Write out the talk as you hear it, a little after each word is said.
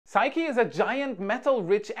Psyche is a giant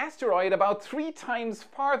metal-rich asteroid about 3 times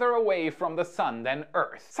farther away from the Sun than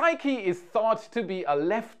Earth. Psyche is thought to be a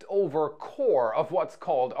leftover core of what's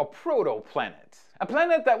called a protoplanet. A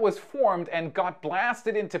planet that was formed and got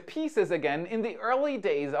blasted into pieces again in the early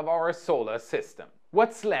days of our solar system.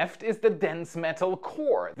 What's left is the dense metal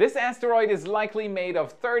core. This asteroid is likely made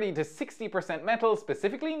of 30 to 60% metal,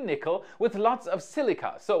 specifically nickel, with lots of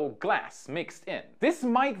silica, so glass mixed in. This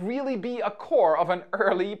might really be a core of an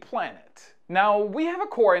early planet. Now, we have a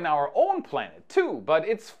core in our own planet too, but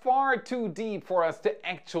it's far too deep for us to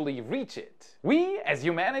actually reach it. We, as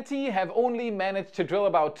humanity, have only managed to drill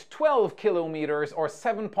about 12 kilometers or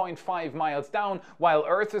 7.5 miles down, while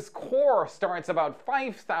Earth's core starts about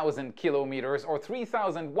 5,000 kilometers or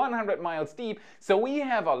 3,100 miles deep, so we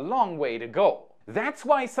have a long way to go. That's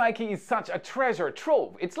why Psyche is such a treasure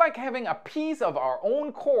trove. It's like having a piece of our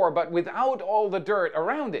own core but without all the dirt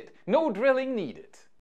around it. No drilling needed.